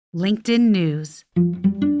LinkedIn News.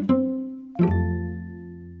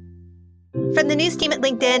 From the news team at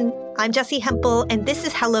LinkedIn, I'm Jessie Hempel, and this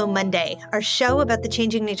is Hello Monday, our show about the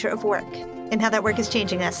changing nature of work and how that work is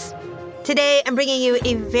changing us. Today, I'm bringing you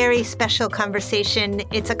a very special conversation.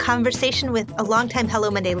 It's a conversation with a longtime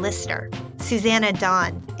Hello Monday listener, Susannah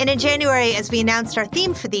Dawn. And in January, as we announced our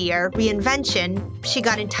theme for the year, reinvention, she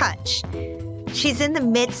got in touch. She's in the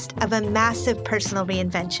midst of a massive personal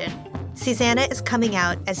reinvention. Susannah is coming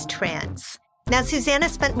out as trans. Now, Susannah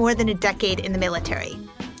spent more than a decade in the military.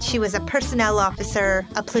 She was a personnel officer,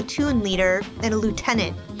 a platoon leader, and a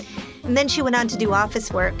lieutenant. And then she went on to do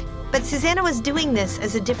office work. But Susannah was doing this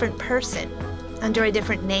as a different person, under a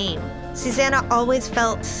different name. Susannah always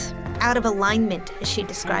felt out of alignment, as she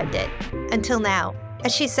described it, until now.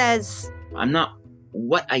 As she says, I'm not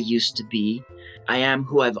what I used to be. I am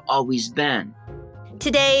who I've always been.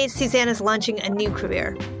 Today, Susannah's launching a new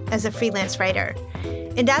career as a freelance writer.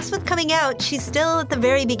 And as with coming out, she's still at the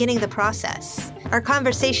very beginning of the process. Our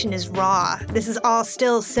conversation is raw. This is all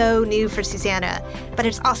still so new for Susannah, but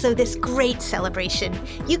it's also this great celebration.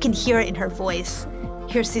 You can hear it in her voice.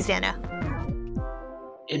 Here's Susannah.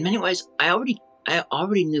 In many ways, I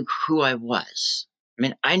already knew who I was. I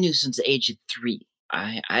mean, I knew since the age of 3.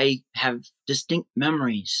 I have distinct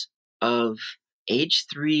memories of age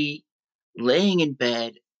 3, laying in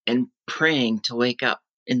bed and praying to wake up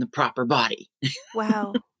in the proper body.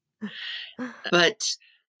 Wow. But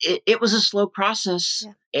it was a slow process.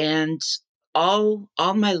 Yeah. And all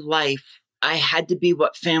my life, I had to be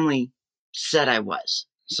what family said I was.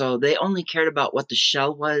 So they only cared about what the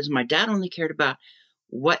shell was. My dad only cared about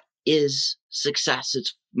what is success.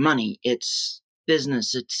 It's money. It's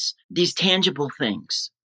business. It's these tangible things.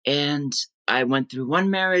 And I went through one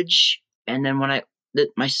marriage. And then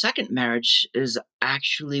my second marriage is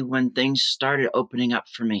actually when things started opening up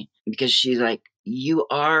for me, because she's like, you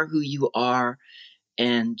are who you are.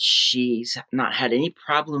 And she's not had any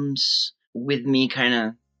problems with me kind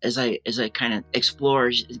of as I kind of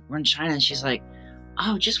explore. We're in China and she's like,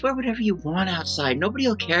 oh, just wear whatever you want outside. Nobody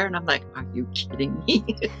will care. And I'm like, are you kidding me?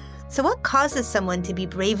 So what causes someone to be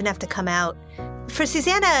brave enough to come out? For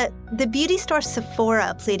Susannah, the beauty store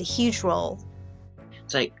Sephora played a huge role.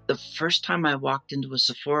 It's like the first time I walked into a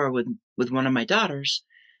Sephora with one of my daughters,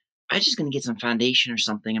 I was just going to get some foundation or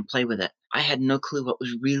something and play with it. I had no clue what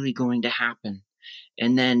was really going to happen.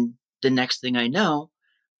 And then the next thing I know,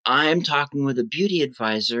 I'm talking with a beauty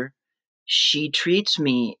advisor. She treats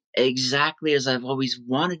me exactly as I've always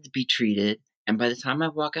wanted to be treated. And by the time I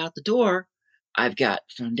walk out the door, I've got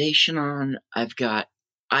foundation on, I've got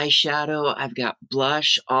eyeshadow, I've got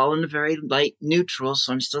blush, all in a very light neutral.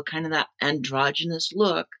 So I'm still kind of that androgynous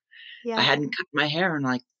look. Yeah. I hadn't cut my hair in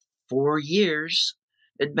like 4 years.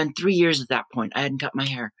 It'd been 3 years at that point. I hadn't cut my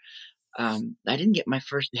hair. I didn't get my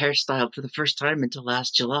first hairstyle for the first time until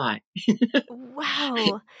last July.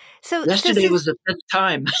 Wow. So yesterday was the 5th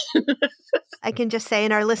time. I can just say,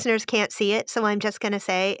 and our listeners can't see it, so I'm just going to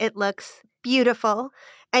say it looks beautiful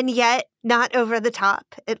and yet not over the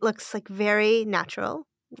top. It looks like very natural,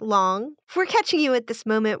 long. If we're catching you at this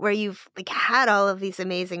moment where you've had all of these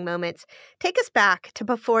amazing moments, take us back to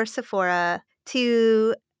before Sephora,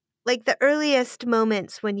 to the earliest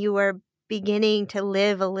moments when you were beginning to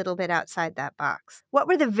live a little bit outside that box. What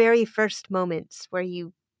were the very first moments where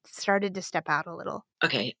you started to step out a little?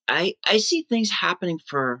 Okay, I see things happening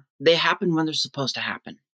they happen when they're supposed to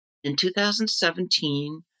happen. In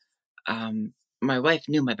 2017, my wife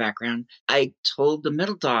knew my background. I told the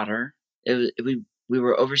middle daughter, we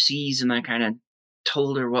were overseas, and I kind of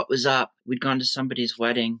told her what was up. We'd gone to somebody's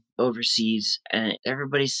wedding overseas, and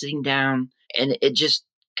everybody's sitting down, and it just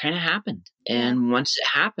kind of happened. And once it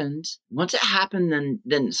happened, then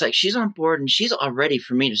it's like she's on board and she's all ready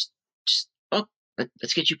for me to just, oh,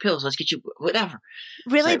 let's get you pills, let's get you whatever.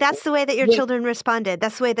 Really? That's the way that your children responded?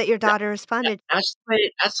 That's the way that your daughter responded? That's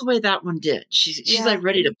the way that one did. She's like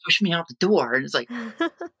ready to push me out the door. And it's like,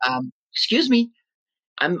 excuse me,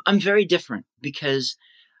 I'm very different because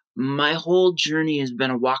my whole journey has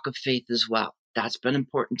been a walk of faith as well. That's been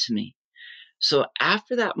important to me. So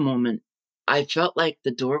after that moment, I felt like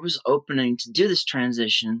the door was opening to do this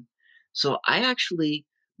transition. So I actually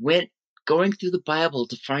went going through the Bible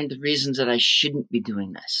to find the reasons that I shouldn't be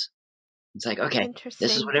doing this. It's like, okay,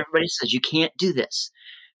 this is what everybody says. You can't do this.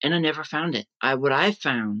 And I never found it.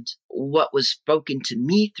 What was spoken to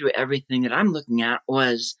me through everything that I'm looking at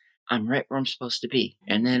was, I'm right where I'm supposed to be.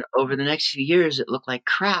 And then over the next few years, it looked like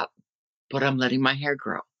crap, but I'm letting my hair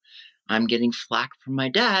grow. I'm getting flack from my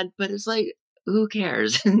dad, but it's like, who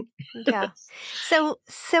cares? Yeah. So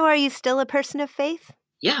are you still a person of faith?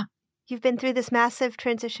 Yeah. You've been through this massive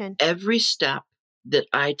transition. Every step that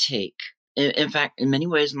I take. In fact, in many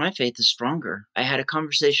ways, my faith is stronger. I had a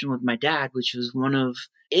conversation with my dad, which was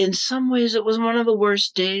in some ways, it was one of the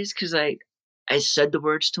worst days because I said the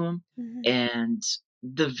words to him, and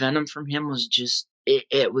the venom from him was just,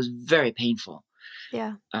 it was very painful.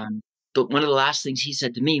 Yeah. But one of the last things he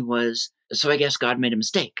said to me was, so I guess God made a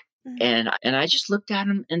mistake. And I just looked at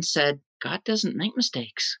him and said, God doesn't make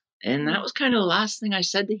mistakes. And that was kind of the last thing I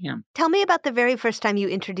said to him. Tell me about the very first time you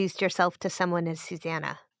introduced yourself to someone as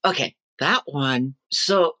Susannah. Okay, that one.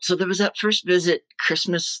 So there was that first visit,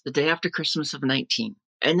 Christmas, the day after Christmas of 19.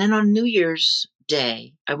 And then on New Year's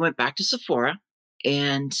Day, I went back to Sephora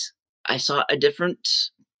and I saw a different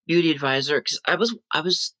beauty advisor because I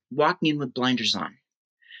was walking in with blinders on.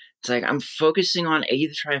 It's like I'm focusing on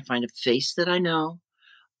either trying to find a face that I know,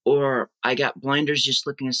 or I got blinders just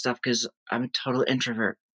looking at stuff because I'm a total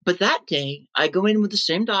introvert. But that day, I go in with the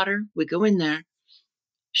same daughter. We go in there.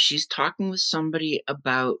 She's talking with somebody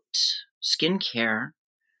about skincare.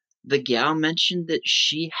 The gal mentioned that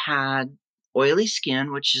she had oily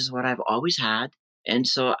skin, which is what I've always had. And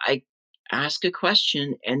so I ask a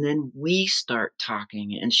question, and then we start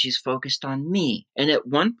talking, and she's focused on me. And at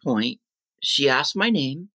one point, she asked my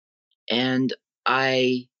name, and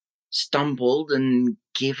I stumbled and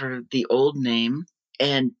gave her the old name,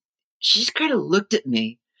 and she just kind of looked at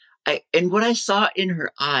me. And what I saw in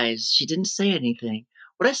her eyes, she didn't say anything.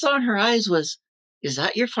 What I saw in her eyes was, is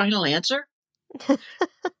that your final answer?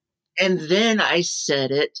 And then I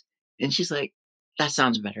said it, and she's like, that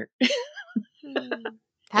sounds better.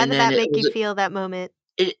 How did that make you feel that moment?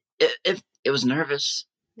 It was nervous.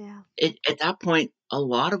 Yeah. At that point, a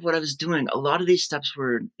lot of what I was doing, a lot of these steps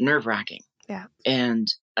were nerve-wracking. Yeah. And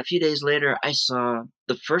a few days later, I saw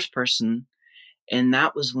the first person, and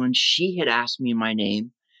that was when she had asked me my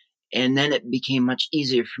name. And then it became much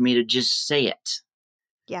easier for me to just say it.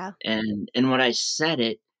 Yeah. And when I said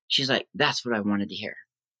it, she's like, that's what I wanted to hear.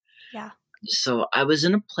 Yeah. So I was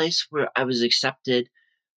in a place where I was accepted.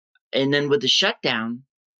 And then with the shutdown,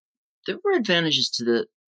 there were advantages to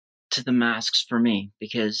the masks for me,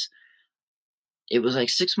 because it was like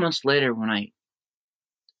 6 months later when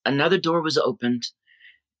another door was opened,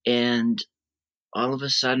 and all of a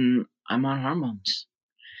sudden I'm on hormones.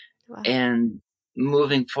 Wow. And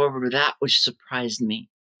moving forward with that, which surprised me.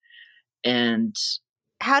 And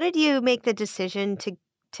how did you make the decision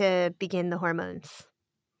to begin the hormones?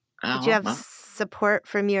 Did you have support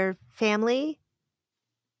from your family?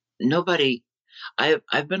 Nobody.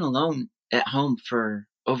 I've been alone at home for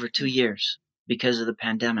over 2 years because of the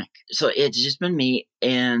pandemic. So it's just been me,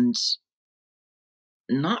 and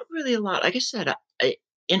not really a lot. Like I said, I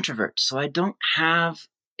introvert, so I don't have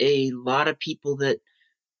a lot of people that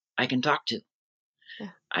I can talk to. Yeah.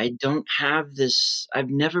 I don't have this. I've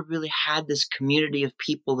never really had this community of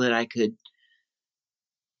people that I could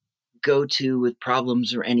go to with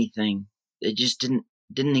problems or anything. It just didn't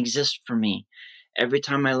exist for me. Every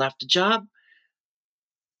time I left a job,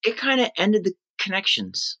 it kind of ended the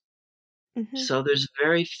connections. So there's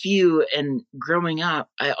very few. And growing up,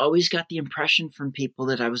 I always got the impression from people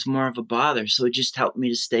that I was more of a bother. So it just helped me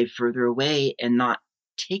to stay further away and not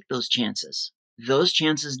take those chances. Those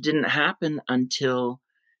chances didn't happen until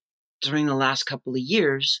during the last couple of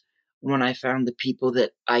years, when I found the people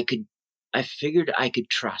that I figured I could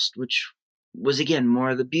trust, which was, again,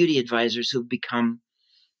 more of the beauty advisors who've become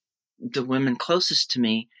the women closest to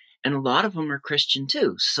me. And a lot of them are Christian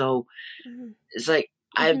too. So it's like,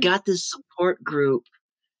 I've got this support group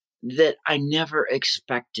that I never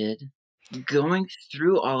expected. Going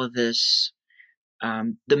through all of this,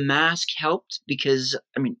 the mask helped because,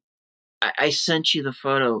 I mean, I sent you the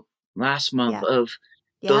photo last month of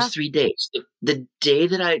those 3 days. The day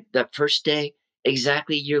that first day,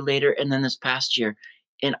 exactly a year later, and then this past year.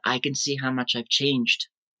 And I can see how much I've changed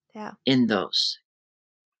in those.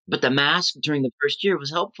 But the mask during the first year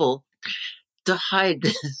was helpful to hide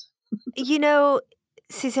this. You know,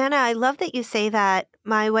 Susannah, I love that you say that.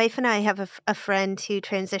 My wife and I have a friend who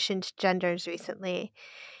transitioned genders recently,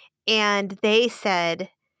 and they said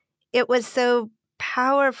it was so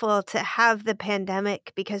powerful to have the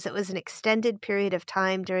pandemic because it was an extended period of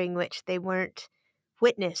time during which they weren't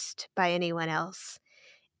witnessed by anyone else.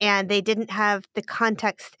 And they didn't have the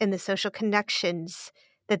context and the social connections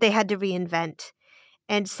that they had to reinvent.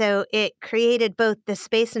 And so it created both the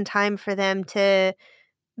space and time for them to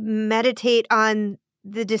meditate on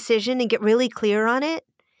the decision and get really clear on it,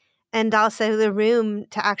 and also the room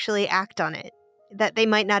to actually act on it that they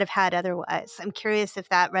might not have had otherwise. I'm curious if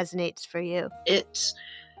that resonates for you.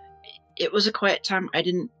 It was a quiet time. I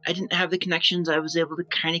didn't have the connections. I was able to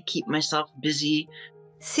kind of keep myself busy.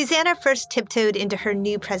 Susannah first tiptoed into her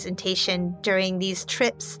new presentation during these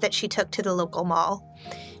trips that she took to the local mall.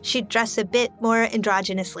 She'd dress a bit more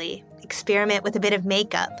androgynously, experiment with a bit of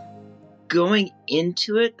makeup. Going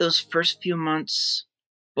into it, those first few months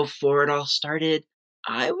before it all started,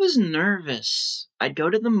 I was nervous. I'd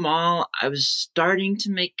go to the mall. I was starting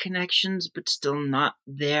to make connections, but still not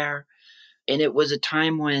there. And it was a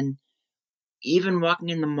time when even walking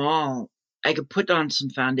in the mall, I could put on some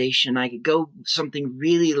foundation. I could go something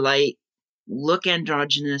really light, look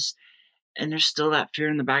androgynous, and there's still that fear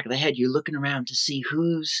in the back of the head. You're looking around to see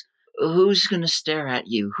who's going to stare at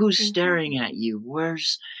you, who's staring at you,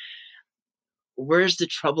 where's the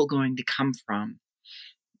trouble going to come from.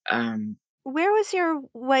 Where was your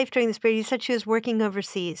wife during this period? You said she was working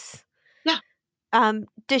overseas. Yeah.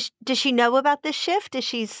 Does she know about this shift? Is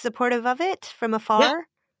she supportive of it from afar?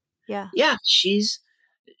 Yeah. Yeah, she's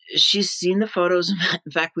seen the photos.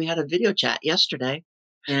 In fact, we had a video chat yesterday,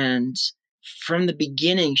 and from the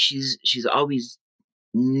beginning, she's always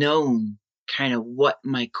known kind of what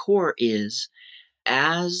my core is.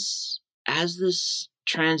 As this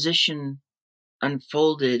transition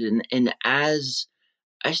unfolded, and as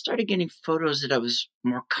I started getting photos that I was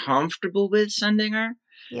more comfortable with sending her,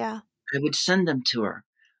 yeah, I would send them to her.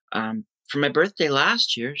 For my birthday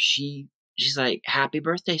last year, she's like, "Happy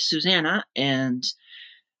birthday, Susannah," and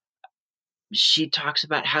she talks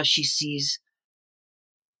about how she sees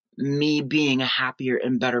me being a happier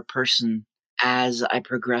and better person as I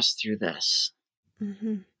progress through this.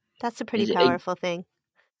 That's a pretty powerful thing.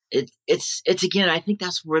 It's again, I think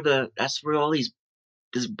that's where all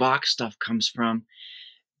this box stuff comes from,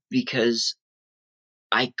 because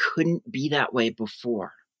I couldn't be that way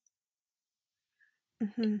before.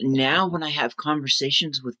 Now, when I have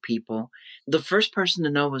conversations with people, the first person to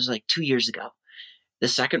know was like 2 years ago. The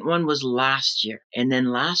second one was last year. And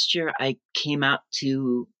then last year, I came out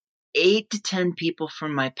to 8 to 10 people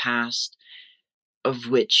from my past, of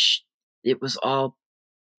which it was all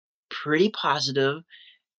pretty positive.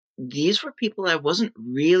 These were people I wasn't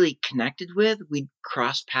really connected with. We'd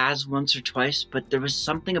crossed paths once or twice, but there was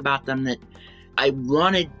something about them that I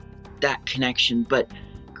wanted that connection. But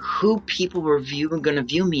who people were going to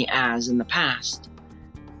view me as in the past,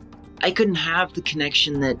 I couldn't have the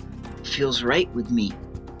connection that feels right with me.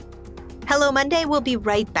 Hello Monday will be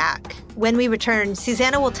right back. When we return,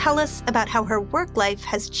 Susannah will tell us about how her work life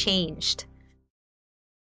has changed.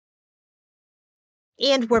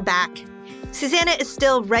 And we're back. Susannah is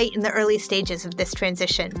still right in the early stages of this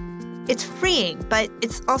transition. It's freeing, but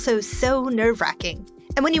it's also so nerve-wracking.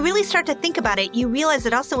 And when you really start to think about it, you realize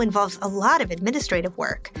it also involves a lot of administrative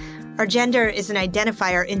work. Our gender is an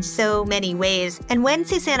identifier in so many ways, and when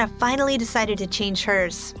Susannah finally decided to change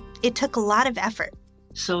hers, it took a lot of effort.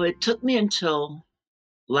 So it took me until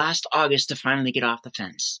last August to finally get off the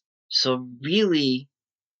fence. So really,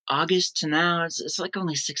 August to now, it's like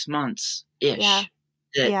only 6 months-ish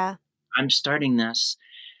that I'm starting this.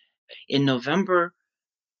 In November,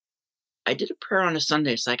 I did a prayer on a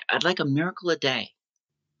Sunday. It's like, I'd like a miracle a day.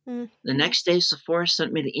 The next day, Sephora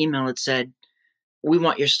sent me the email that said, "We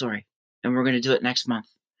want your story, and we're going to do it next month."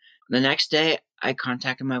 The next day, I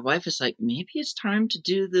contacted my wife. It's like, maybe it's time to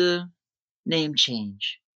do the name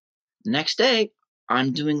change. The next day,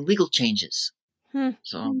 I'm doing legal changes.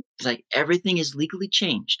 So it's like everything is legally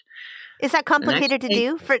changed. Is that complicated to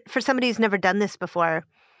do for somebody who's never done this before?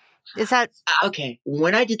 Is that... Okay.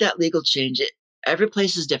 When I did that legal change, every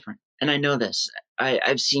place is different. And I know this.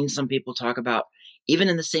 I've seen some people talk about, even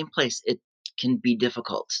in the same place, it can be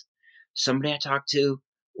difficult. Somebody I talked to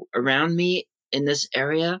around me in this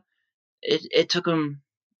area, it took them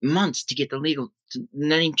months to get the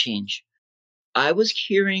name change. I was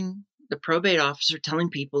hearing the probate officer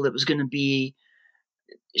telling people it was going to be,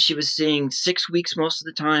 she was seeing 6 weeks most of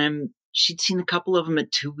the time. She'd seen a couple of them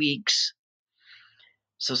at 2 weeks.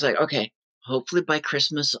 So it's like, okay, hopefully by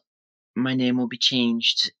Christmas, my name will be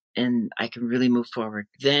changed and I can really move forward.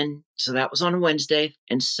 Then, so that was on a Wednesday,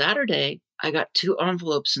 and Saturday, I got 2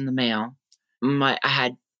 envelopes in the mail. I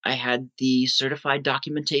had the certified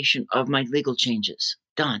documentation of my legal changes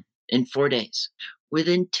done in 4 days.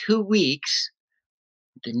 Within 2 weeks,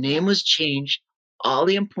 the name was changed. All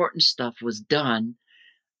the important stuff was done.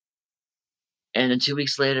 And then 2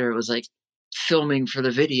 weeks later, it was like filming for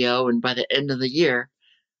the video. And by the end of the year,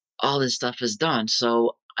 all this stuff is done.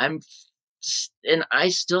 So I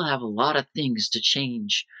still have a lot of things to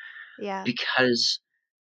change. Yeah. Because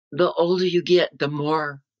the older you get, the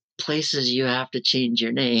more places you have to change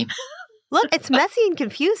your name. Look, it's messy and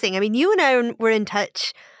confusing. I mean, you and I were in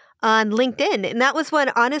touch on LinkedIn, and that was when,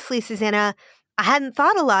 honestly, Susannah, I hadn't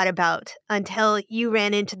thought a lot about until you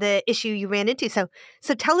ran into the issue you ran into. So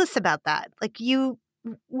tell us about that. Like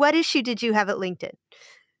what issue did you have at LinkedIn?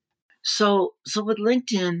 So with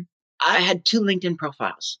LinkedIn, I had 2 LinkedIn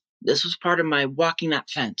profiles. This was part of my walking that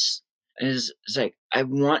fence. Is like, I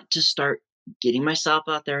want to start getting myself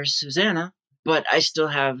out there as Susannah, but I still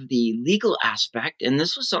have the legal aspect. And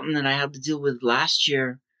this was something that I had to deal with last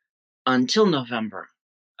year until November.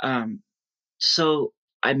 So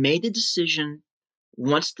I made the decision,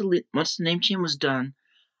 once the name change was done,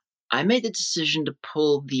 I made the decision to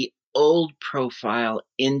pull the old profile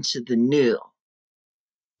into the new,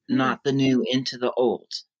 not the new into the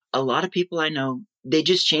old. A lot of people I know, they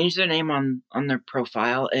just change their name on their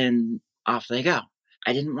profile and off they go.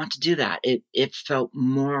 I didn't want to do that. It felt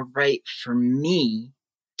more right for me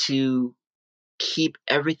to keep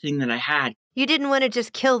everything that I had. You didn't want to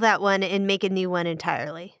just kill that one and make a new one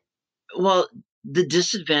entirely. Well, the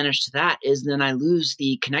disadvantage to that is then I lose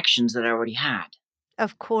the connections that I already had.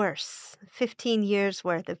 Of course. 15 years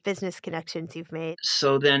worth of business connections you've made.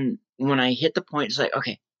 So then when I hit the point, it's like,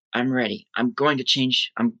 okay, I'm ready. I'm going to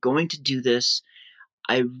change. I'm going to do this.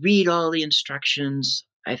 I read all the instructions.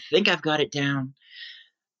 I think I've got it down.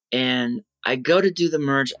 And I go to do the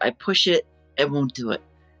merge. I push it. It won't do it.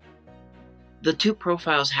 The 2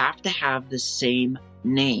 profiles have to have the same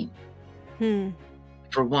name.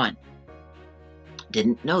 For one.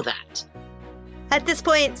 Didn't know that. At this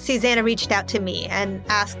point, Susannah reached out to me and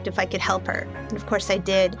asked if I could help her. And of course I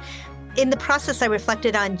did. In the process, I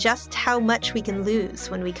reflected on just how much we can lose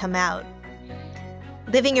when we come out.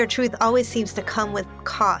 Living your truth always seems to come with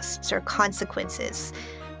costs or consequences.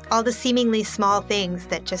 All the seemingly small things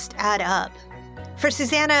that just add up. For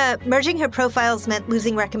Susannah, merging her profiles meant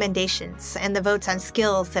losing recommendations and the votes on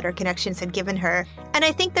skills that her connections had given her. And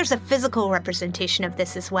I think there's a physical representation of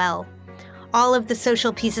this as well. All of the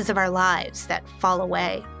social pieces of our lives that fall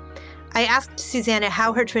away. I asked Susannah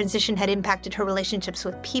how her transition had impacted her relationships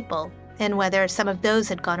with people and whether some of those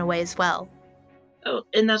had gone away as well. Oh,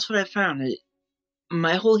 and that's what I found.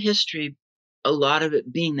 My whole history, a lot of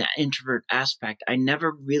it being that introvert aspect, I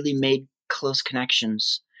never really made close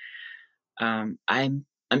connections. I'm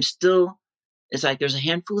still, it's like there's a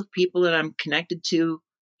handful of people that I'm connected to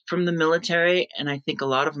from the military, and I think a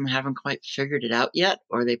lot of them haven't quite figured it out yet,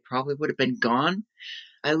 or they probably would have been gone.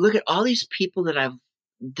 I look at all these people that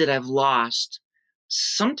I've lost.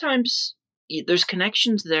 Sometimes there's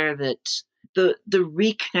connections there that the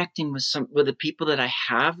reconnecting with the people that I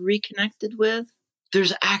have reconnected with,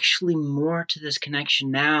 there's actually more to this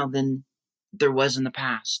connection now than there was in the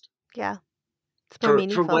past. Yeah. It's more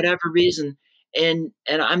meaningful. For whatever reason. And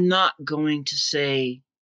I'm not going to say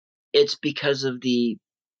it's because of the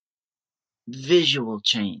visual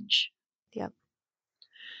change. Yep.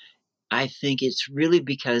 I think it's really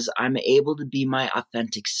because I'm able to be my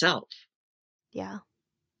authentic self. Yeah.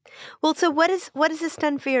 Well, so what has this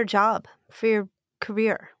done for your job, for your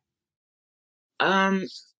career?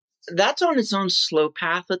 That's on its own slow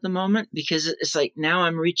path at the moment, because it's like now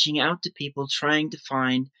I'm reaching out to people trying to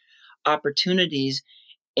find opportunities.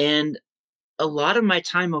 And a lot of my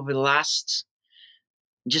time over the last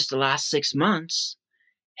 6 months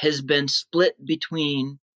has been split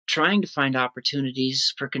between trying to find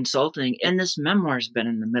opportunities for consulting, and this memoir's been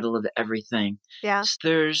in the middle of everything. Yeah. So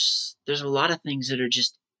there's a lot of things that are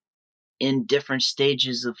just in different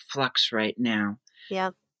stages of flux right now.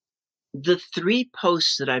 Yeah. The 3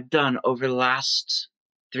 posts that I've done over the last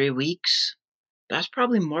 3 weeks, that's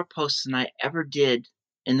probably more posts than I ever did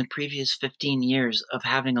in the previous 15 years of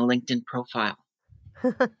having a LinkedIn profile.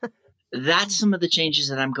 That's some of the changes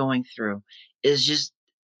that I'm going through, is just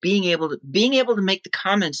being able to make the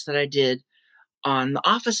comments that I did on the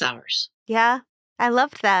office hours. Yeah, I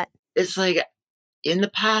loved that. It's like in the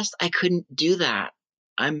past I couldn't do that.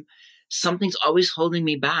 Something's always holding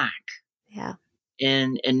me back. Yeah.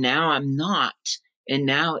 And now I'm not. And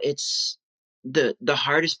now it's the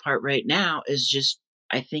hardest part right now is just,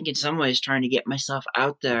 I think in some ways, trying to get myself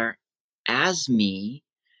out there as me,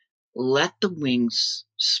 let the wings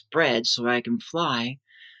spread so I can fly,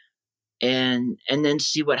 and then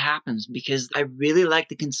see what happens, because I really like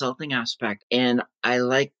the consulting aspect, and I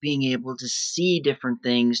like being able to see different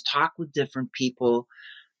things, talk with different people,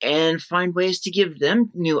 and find ways to give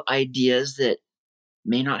them new ideas that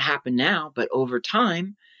may not happen now, but over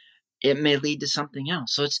time it may lead to something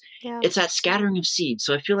else. So it's that scattering of seeds.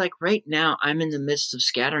 So I feel like right now I'm in the midst of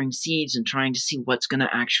scattering seeds and trying to see what's going to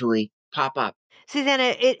actually pop up.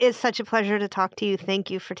 Susannah, it is such a pleasure to talk to you. Thank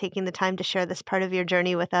you for taking the time to share this part of your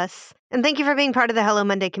journey with us. And thank you for being part of the Hello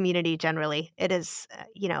Monday community generally. It is,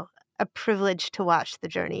 a privilege to watch the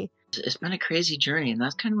journey. It's been a crazy journey, and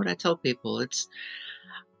that's kind of what I tell people.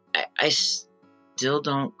 I still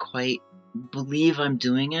don't quite believe I'm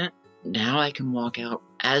doing it. Now I can walk out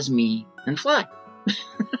as me and fly.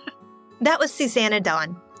 That was Susannah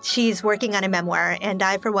Dawn. She's working on a memoir, and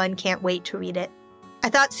I, for one, can't wait to read it. I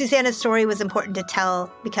thought Susannah's story was important to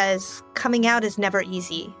tell because coming out is never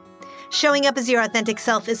easy. Showing up as your authentic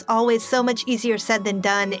self is always so much easier said than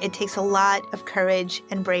done. It takes a lot of courage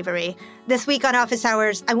and bravery. This week on Office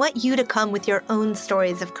Hours, I want you to come with your own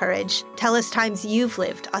stories of courage. Tell us times you've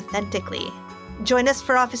lived authentically. Join us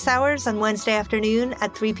for Office Hours on Wednesday afternoon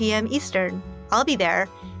at 3 p.m. Eastern. I'll be there,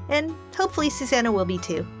 and hopefully Susannah will be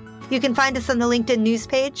too. You can find us on the LinkedIn news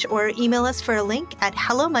page or email us for a link at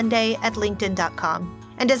hellomonday@linkedin.com.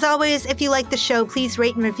 And as always, if you like the show, please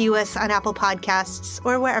rate and review us on Apple Podcasts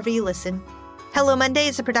or wherever you listen. Hello Monday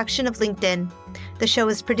is a production of LinkedIn. The show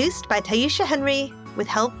is produced by Taisha Henry with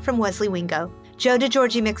help from Wesley Wingo. Joe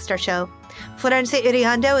DeGiorgi mixed our show. Florence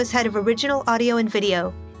Iriando is head of original audio and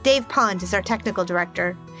video. Dave Pond is our technical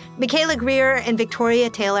director. Michaela Greer and Victoria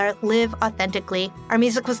Taylor live authentically. Our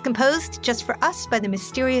music was composed just for us by the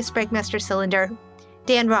mysterious Breakmaster Cylinder.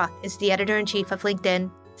 Dan Roth is the editor-in-chief of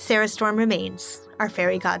LinkedIn. Sarah Storm remains our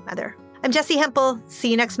fairy godmother. I'm Jessie Hempel. See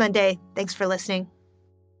you next Monday. Thanks for listening.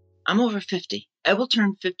 I'm over 50. I will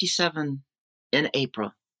turn 57 in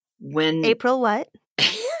April. April what?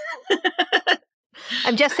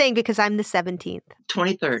 I'm just saying because I'm the 17th.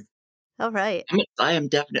 23rd. All right. I am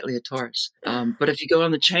definitely a Taurus. But if you go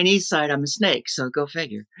on the Chinese side, I'm a snake, so go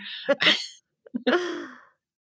figure.